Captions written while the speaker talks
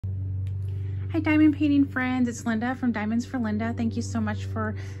Hi diamond painting friends, it's Linda from Diamonds for Linda. Thank you so much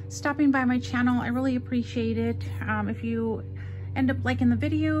for stopping by my channel. I really appreciate it. If you end up liking the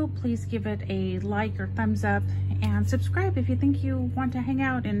video, please give it a like or thumbs up and subscribe if you think you want to hang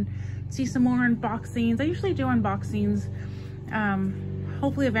out and see some more unboxings. I usually do unboxings.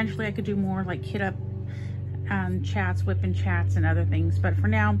 Hopefully eventually I could do more like kit up chats, whipping chats and other things, but for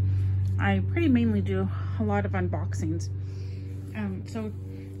now I pretty mainly do a lot of unboxings. So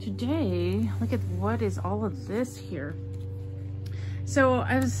today, look at what is all of this here. So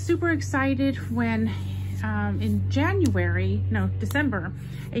I was super excited when in December,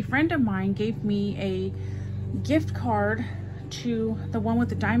 a friend of mine gave me a gift card to the one with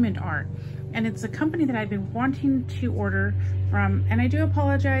the diamond art. And it's a company that I've been wanting to order from. And I do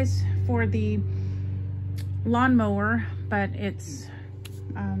apologize for the lawnmower, but it's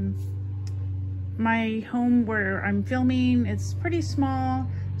my home where I'm filming, it's pretty small.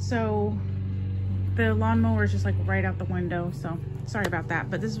 So the lawnmower is just like right out the window. So sorry about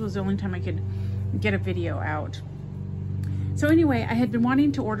that, but this was the only time I could get a video out. So anyway, I had been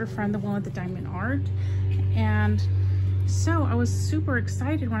wanting to order from the one with the diamond art. And so I was super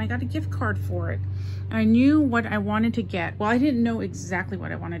excited when I got a gift card for it. And I knew what I wanted to get. Well, I didn't know exactly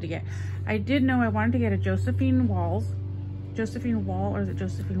what I wanted to get. I did know I wanted to get a Josephine Wall, or is it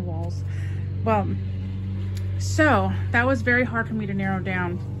Josephine Walls? Well, so that was very hard for me to narrow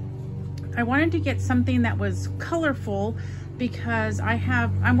down. I wanted to get something that was colorful because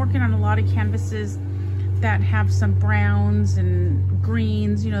I'm working on a lot of canvases that have some browns and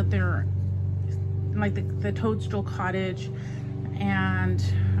greens, you know, they're like the Toadstool Cottage. And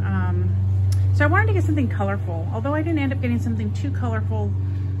so I wanted to get something colorful, although I didn't end up getting something too colorful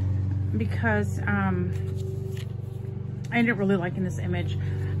because I ended up really liking this image.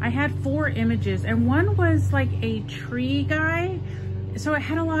 I had 4 images and one was like a tree guy. So it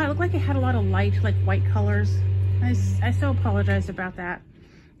looked like it had a lot of light, like white colors. I so apologize about that.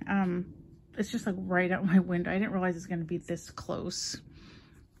 It's just like right out my window. I didn't realize it's gonna be this close.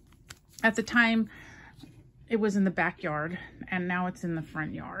 At the time, it was in the backyard and now it's in the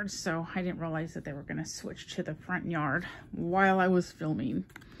front yard. So I didn't realize that they were gonna switch to the front yard while I was filming.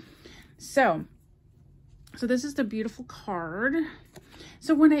 So this is the beautiful card.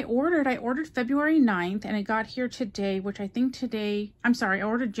 So when I ordered February 9th and it got here today, which I think today, I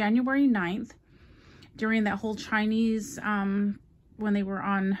ordered January 9th during that whole Chinese, when they were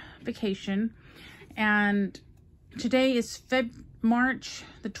on vacation. And today is March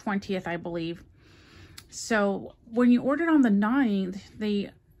the 20th, I believe. So when you ordered on the 9th,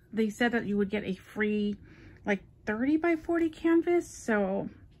 they said that you would get a free like 30 by 40 canvas. So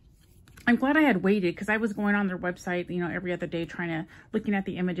I'm glad I had waited because I was going on their website, you know, every other day looking at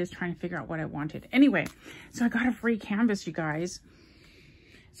the images, trying to figure out what I wanted. Anyway, so I got a free canvas, you guys.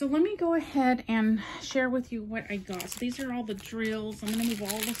 So let me go ahead and share with you what I got. So these are all the drills. I'm going to move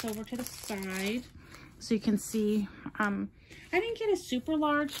all this over to the side so you can see. I didn't get a super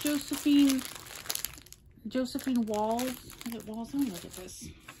large Josephine Wall. Is it Walls? Let me look at this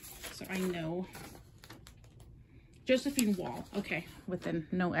so I know. Josephine Wall, okay, with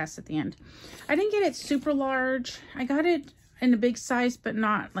no S at the end. I didn't get it super large. I got it in a big size, but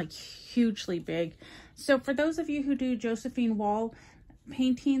not like hugely big. So for those of you who do Josephine Wall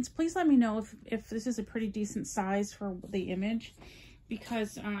paintings, please let me know if this is a pretty decent size for the image,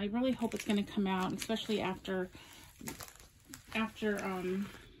 because I really hope it's going to come out, especially after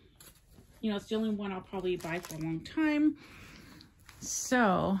you know, it's the only one I'll probably buy for a long time.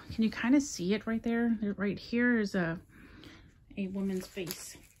 So can you kind of see it right there? Right here is a woman's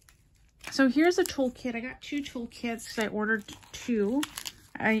face. So here's a toolkit. I got 2 toolkits because I ordered 2.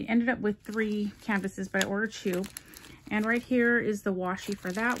 I ended up with 3 canvases, but I ordered 2. And right here is the washi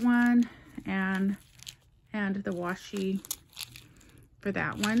for that one and the washi for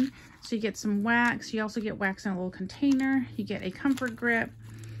that one. So you get some wax. You also get wax in a little container. You get a comfort grip.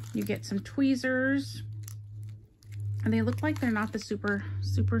 You get some tweezers. And they look like they're not the super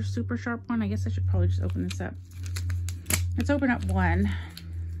sharp one. I guess I should probably just open this up. Let's open up one.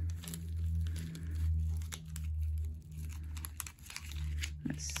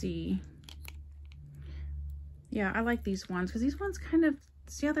 Let's see. Yeah, I like these ones because these ones kind of,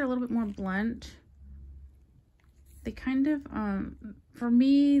 see how they're a little bit more blunt? They kind of, for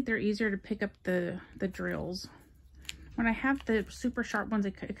me, they're easier to pick up the drills. When I have the super sharp ones,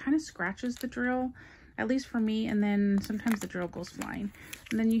 it kind of scratches the drill. At least for me, and then sometimes the drill goes flying.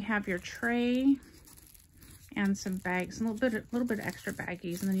 And then you have your tray and some bags, a little bit of extra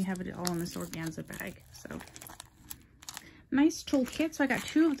baggies, and then you have it all in this organza bag. So nice toolkit. So I got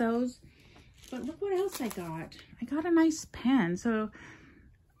 2 of those. But look what else I got. I got a nice pen. So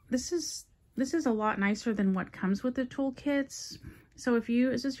this this is a lot nicer than what comes with the toolkits. So if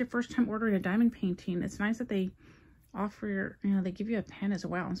this is your first time ordering a diamond painting, it's nice that they offer, you know, they give you a pen as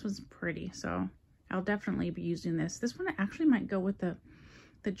well. This one's pretty, so I'll definitely be using this. This one actually might go with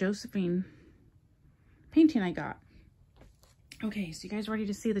the Josephine painting I got. Okay, so you guys ready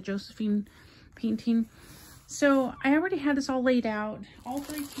to see the Josephine painting? So I already had this all laid out. All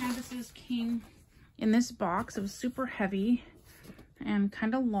 3 canvases came in this box. It was super heavy and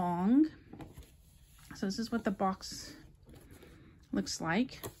kind of long. So this is what the box looks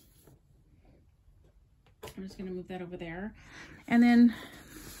like. I'm just going to move that over there. And then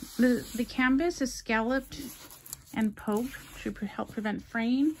the canvas is scalloped and poked to help prevent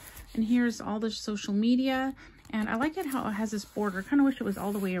fraying. And here's all the social media. And I like it how it has this border. Kind of wish it was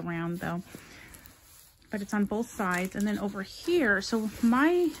all the way around though. But it's on both sides. And then over here, so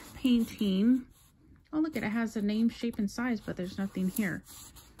my painting, oh look, it has a name, shape, and size, but there's nothing here.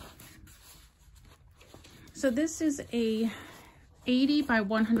 So this is a 80 by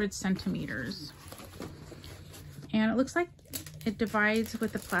 100 centimeters. And it looks like it divides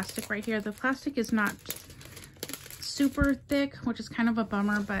with the plastic right here. The plastic is not super thick, which is kind of a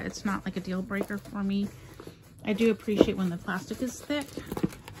bummer, but it's not like a deal breaker for me. I do appreciate when the plastic is thick.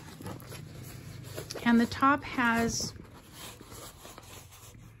 And the top has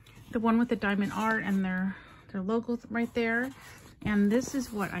the one with the diamond art and their logo right there. And this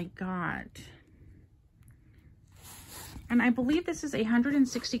is what I got. And I believe this is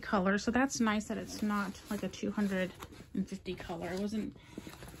 160 colors, so that's nice that it's not like a 250 color.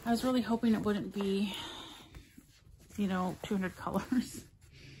 I was really hoping it wouldn't be, you know, 200 colors.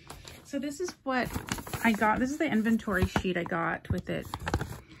 So this is what I got. This is the inventory sheet I got with it.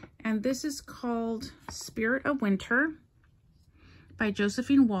 And this is called Spirit of Winter by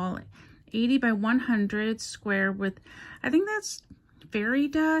Josephine Wall, 80 by 100 square with, I think that's fairy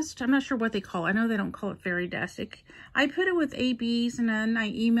dust. I'm not sure what they call it. I know they don't call it fairy dust. I put it with ABs, and then I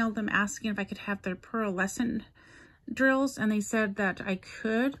emailed them asking if I could have their pearlescent drills, and they said that I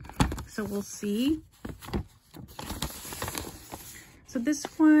could. So we'll see. So this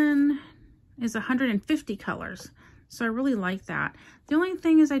one is 150 colors. So I really like that. The only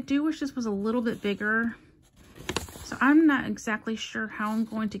thing is I do wish this was a little bit bigger. So I'm not exactly sure how I'm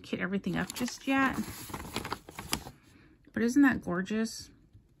going to kit everything up just yet. But isn't that gorgeous?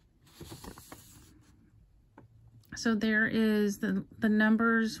 So there is the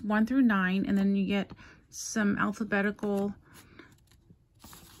numbers 1 through 9, and then you get some alphabetical.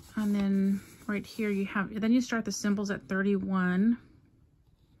 And then right here you have, then you start the symbols at 31.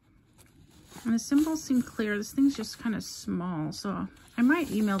 And the symbols seem clear. This thing's just kind of small. So I might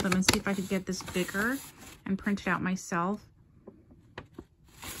email them and see if I could get this bigger and print it out myself.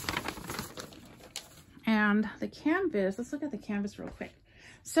 And the canvas, let's look at the canvas real quick.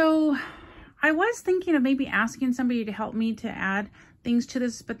 So I was thinking of maybe asking somebody to help me to add things to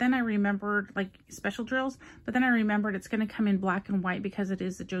this, but then I remembered, like special drills, but then I remembered it's going to come in black and white because it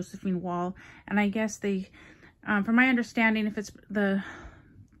is the Josephine Wall. And I guess they, from my understanding, if it's the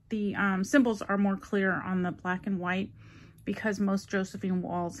symbols are more clear on the black and white because most Josephine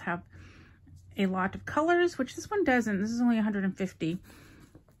Walls have a lot of colors, which this one doesn't. This is only 150.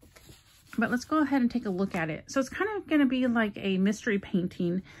 But let's go ahead and take a look at it. So it's kind of going to be like a mystery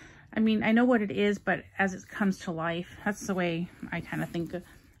painting. I mean, I know what it is, but as it comes to life, that's the way I kind of think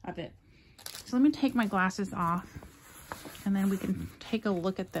of it. So let me take my glasses off, and then we can take a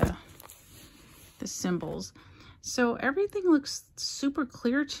look at the symbols. So everything looks super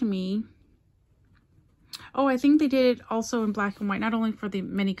clear to me. Oh, I think they did it also in black and white, not only for the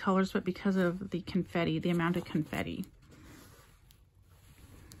many colors, but because of the confetti, the amount of confetti.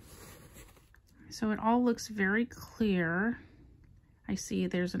 So it all looks very clear. I see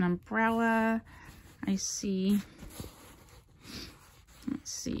there's an umbrella. I see,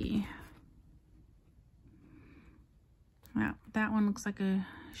 let's see. Wow, that one looks like a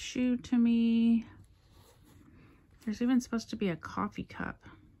shoe to me. There's even supposed to be a coffee cup,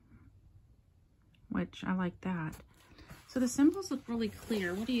 which I like that. So the symbols look really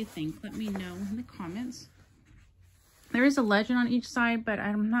clear. What do you think? Let me know in the comments. There is a legend on each side, but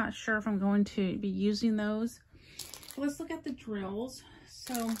I'm not sure if I'm going to be using those. So let's look at the drills.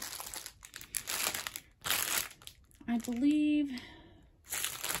 So I believe,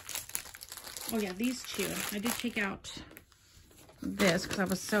 oh yeah, these two. I did take out this because I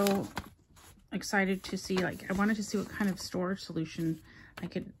was so excited to see, like, I wanted to see what kind of storage solution I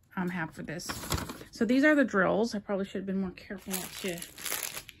could have for this. So these are the drills. I probably should have been more careful not to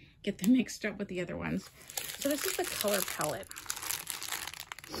get them mixed up with the other ones. So this is the color palette.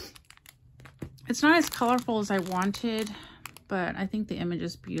 It's not as colorful as I wanted, but I think the image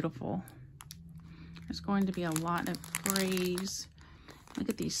is beautiful. There's going to be a lot of grays. Look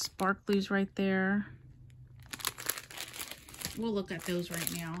at these sparklies right there. We'll look at those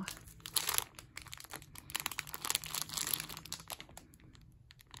right now.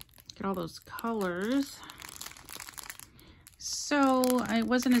 Look at all those colors. So it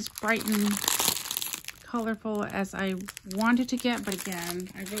wasn't as bright and colorful as I wanted to get, but again,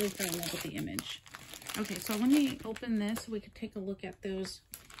 I really fell in love with the image. Okay, so let me open this so we could take a look at those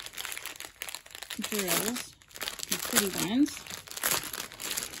drills, the pretty ones.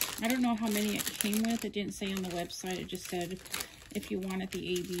 I don't know how many it came with. It didn't say on the website. It just said if you wanted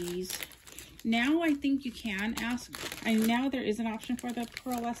the ABs. Now I think you can ask. Now there is an option for the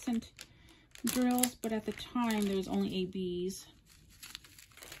pearlescent drills, but at the time there was only ABs.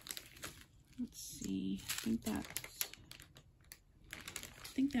 Let's see. I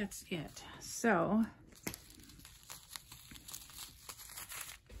think that's it. So,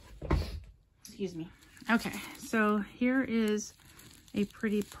 excuse me. Okay, so here is a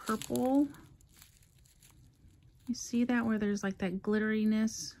pretty purple. You see that where there's like that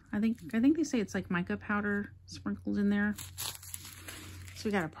glitteriness? I think they say it's like mica powder sprinkled in there. So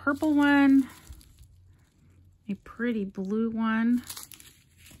we got a purple one, a pretty blue one,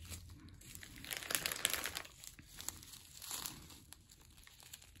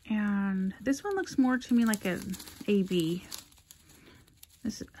 and this one looks more to me like an AB.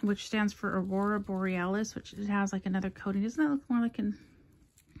 This, which stands for Aurora Borealis, which it has like another coating. Doesn't that look more like an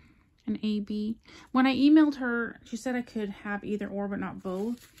AB? When I emailed her, she said I could have either or, but not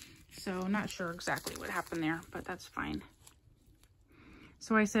both. So I'm not sure exactly what happened there, but that's fine.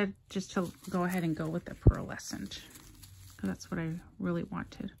 So I said just to go ahead and go with the pearlescent, because that's what I really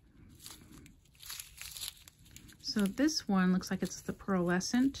wanted. So this one looks like it's the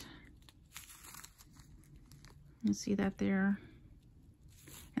pearlescent. You see that there?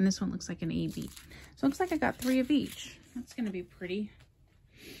 And this one looks like an AB. So it looks like I got 3 of each. That's going to be pretty.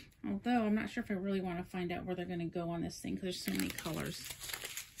 Although I'm not sure if I really want to find out where they're going to go on this thing, because there's so many colors.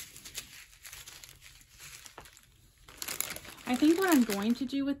 I think what I'm going to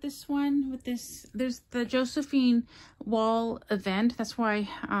do with this one, there's the Josephine Wall event. That's why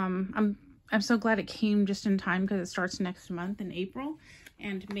I'm so glad it came just in time, because it starts next month in April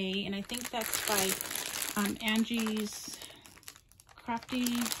and May. And I think that's by Angie's Crafty.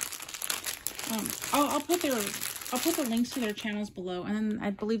 I'll put the links to their channels below, and then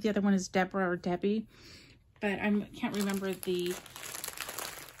I believe the other one is Deborah or Debbie, but I can't remember the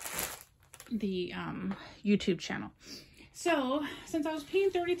YouTube channel. So since I was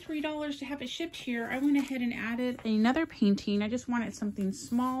paying $33 to have it shipped here, I went ahead and added another painting. I just wanted something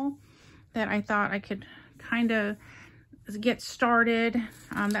small that I thought I could kind of get started.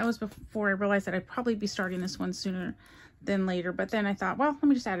 That was before I realized that I'd probably be starting this one sooner than later, but then I thought, well, let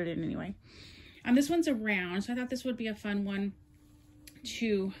me just add it in anyway. This one's a round, so I thought this would be a fun one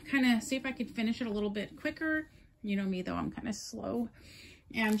to kind of see if I could finish it a little bit quicker. You know me though, I'm kind of slow,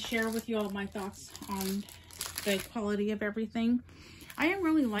 and share with you all my thoughts on the quality of everything. I am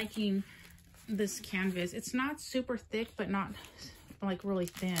really liking this canvas. It's not super thick, but not like really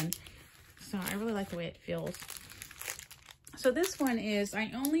thin. So I really like the way it feels. So this one is,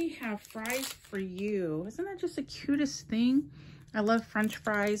 I only have fries for you. Isn't that just the cutest thing? I love French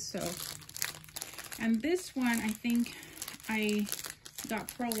fries. So, and this one, I think I got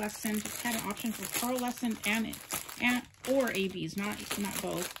pearlescent. It had an option for pearlescent and or ABs, not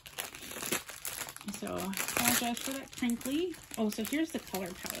both. So I apologize for that crinkly. Oh, so here's the color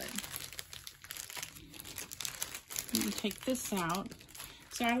palette. Let me take this out.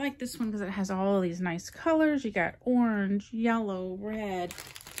 So I like this one because it has all of these nice colors. You got orange, yellow, red.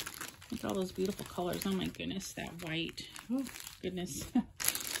 Look at all those beautiful colors. Oh my goodness, that white. Oh goodness.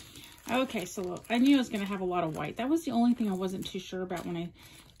 Okay, so I knew I was going to have a lot of white. That was the only thing I wasn't too sure about when I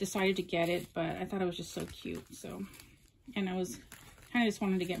decided to get it, but I thought it was just so cute. So, and I was kind of just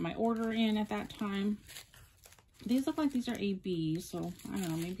wanted to get my order in at that time. These look like these are ABs, so I don't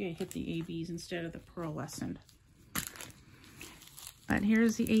know, maybe I hit the ABs instead of the pearlescent. But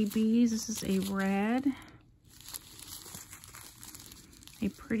here's the ABs. This is a red, a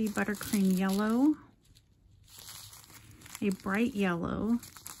pretty buttercream yellow, a bright yellow,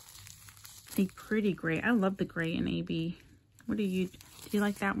 a pretty gray. I love the gray in AB. Do you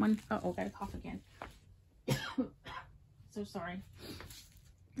like that one? Uh-oh, gotta cough again. So sorry.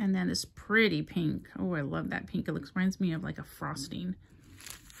 And then this pretty pink. Oh, I love that pink. It reminds me of like a frosting.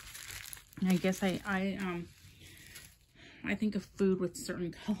 I guess I think of food with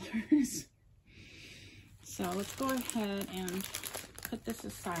certain colors. So let's go ahead and put this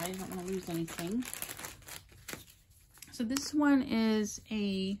aside. I don't want to lose anything. So this one is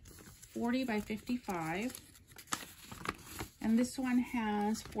a 40 by 55. And this one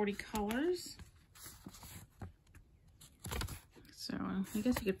has 40 colors. So I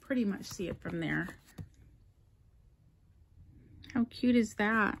guess you could pretty much see it from there. How cute is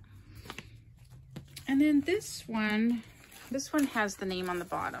that? And then this one has the name on the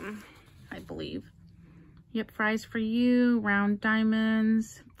bottom, I believe. Yep, fries for you, round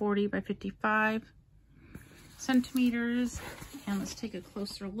diamonds, 40 by 55 centimeters. And let's take a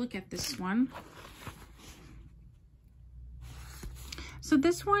closer look at this one. So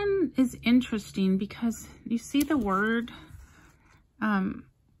this one is interesting because you see the word,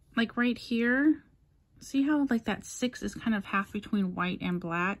 like right here. See how like that 6 is kind of half between white and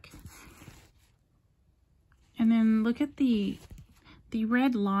black? And then look at the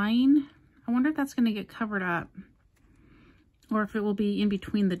red line. I wonder if that's going to get covered up or if it will be in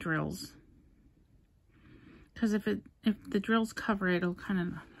between the drills. Because if the drills cover it, it'll kind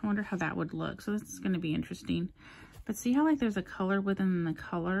of, I wonder how that would look. So this is going to be interesting. But see how like there's a color within the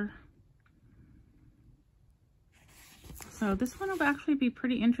color? So this one will actually be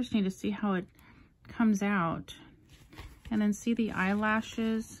pretty interesting to see how it comes out. And then see the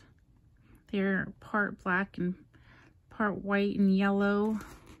eyelashes. They're part black and part white and yellow.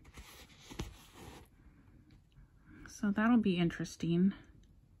 So that'll be interesting.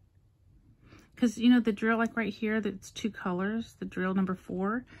 Because, you know, the drill, like right here, that's 2 colors. The drill number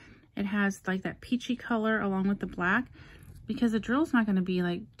 4, it has like that peachy color along with the black. Because the drill's not going to be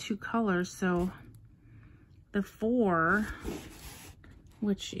like 2 colors. So the 4,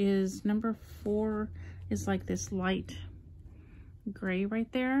 which is number 4, is like this light gray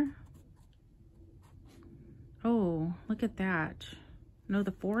right there. Oh, look at that. No,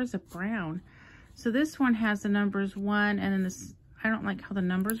 the 4 is a brown. So this one has the numbers 1, and then this, I don't like how the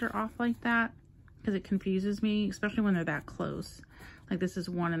numbers are off like that because it confuses me, especially when they're that close. Like this is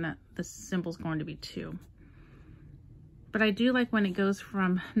 1 and that the symbol's going to be 2. But I do like when it goes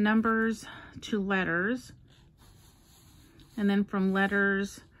from numbers to letters, and then from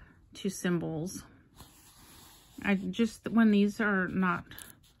letters to symbols. I just, when these are not,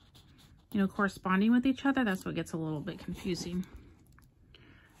 you know, corresponding with each other, that's what gets a little bit confusing.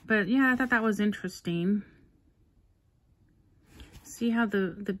 But yeah, I thought that was interesting. See how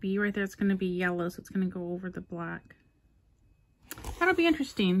the B right there, it's going to be yellow, so it's going to go over the black. That'll be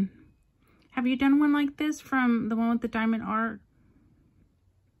interesting. Have you done one like this from the one with the diamond art?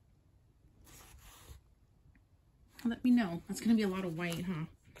 Let me know. That's going to be a lot of white, huh?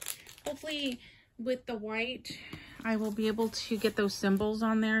 Hopefully with the white, I will be able to get those symbols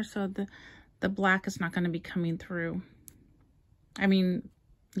on there so the black is not going to be coming through. I mean,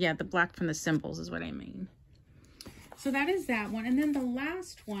 yeah, the black from the symbols is what I mean. So that is that one. And then the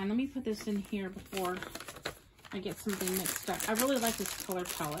last one, let me put this in here before I get something mixed up. I really like this color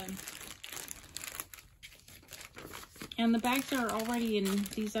palette. And the bags are already in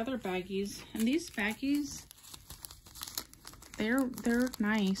these other baggies. And these baggies, they're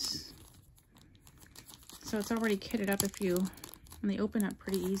nice. So it's already kitted up and they open up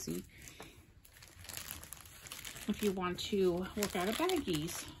pretty easy if you want to work out of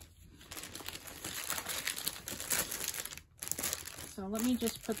baggies. So let me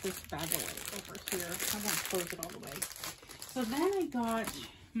just put this bag away over here. I won't close it all the way. So then I got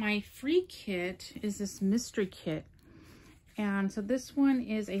my free kit, is this mystery kit. And so this one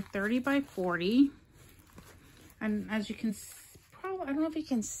is a 30 by 40. And as you can probably, I don't know if you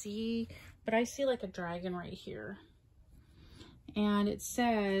can see, but I see like a dragon right here. And it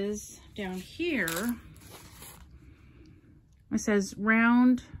says down here, it says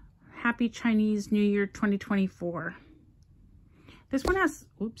round happy Chinese New Year 2024. This one has,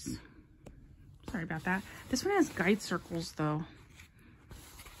 oops, sorry about that. This one has guide circles though.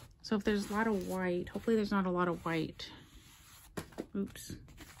 So if there's a lot of white, hopefully there's not a lot of white. Oops.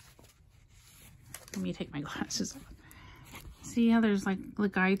 Let me take my glasses off. See how there's like the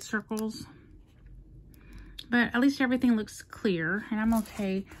guide circles? But at least everything looks clear and I'm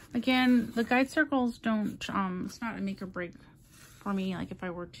okay. Again, the guide circles don't, it's not a make or break for me, like if I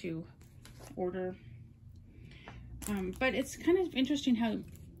were to order. But it's kind of interesting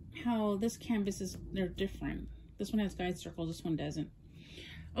how this canvas they're different. This one has guide circles, this one doesn't.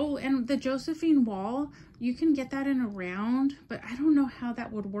 Oh, and the Josephine Wall, you can get that in a round, but I don't know how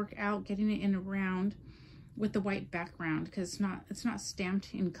that would work out getting it in a round with the white background because it's not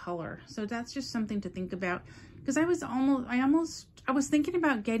stamped in color. So that's just something to think about because I was thinking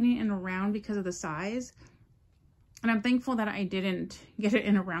about getting it in a round because of the size. And I'm thankful that I didn't get it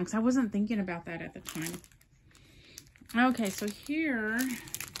in a round because I wasn't thinking about that at the time. Okay, so here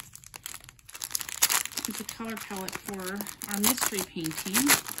is a color palette for our mystery painting.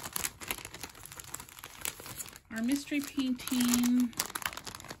 our mystery painting.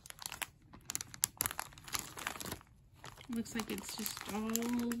 Looks like it's just all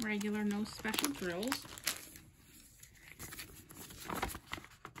regular, no special drills.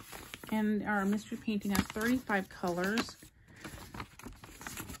 And our mystery painting has 35 colors.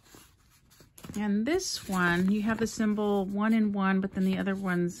 And this one, you have the symbol 1 and 1, but then the other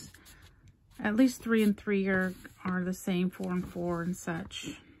ones, at least 3 and 3 are the same, 4 and 4 and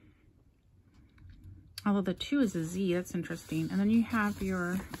such. Although the 2 is a Z, that's interesting. And then you have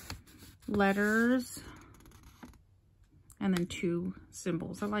your letters and then 2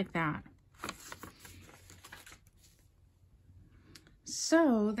 symbols. I like that.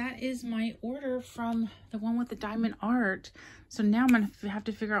 So that is my order from the one with the diamond art. So now I'm gonna have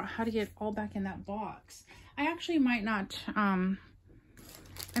to figure out how to get it all back in that box. I actually might not, I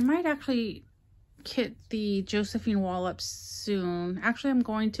might actually kit the Josephine Wall up soon. Actually, I'm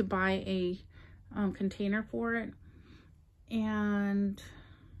going to buy a container for it. And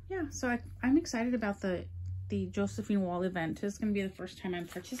yeah, so I'm excited about the Josephine Wall event. This is gonna be the first time I'm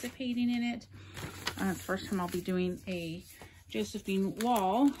participating in it. The first time I'll be doing a Josephine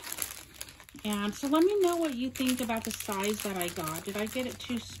Wall. And so let me know what you think about the size that I got. Did I get it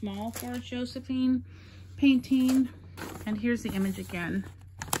too small for a Josephine painting? And here's the image again.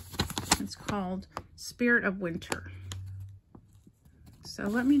 It's called Spirit of Winter. So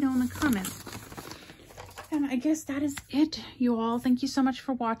let me know in the comments. And I guess that is it, you all. Thank you so much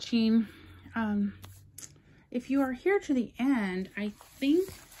for watching. If you are here to the end, I think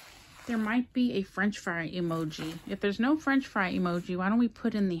there might be a French fry emoji. If there's no French fry emoji, why don't we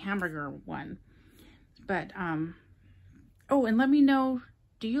put in the hamburger one? But, oh, and let me know,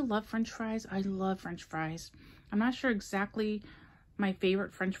 do you love French fries? I love French fries. I'm not sure exactly my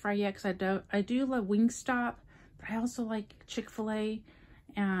favorite French fry yet, because I do love Wingstop, but I also like Chick-fil-A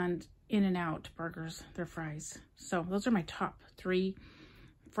and In-N-Out burgers, their fries. So those are my top 3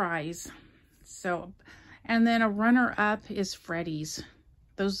 fries. So, and then a runner-up is Freddy's.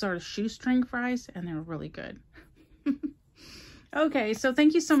 Those are shoestring fries, and they're really good. Okay, so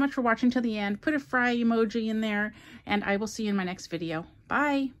thank you so much for watching till the end. Put a fry emoji in there, and I will see you in my next video.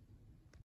 Bye!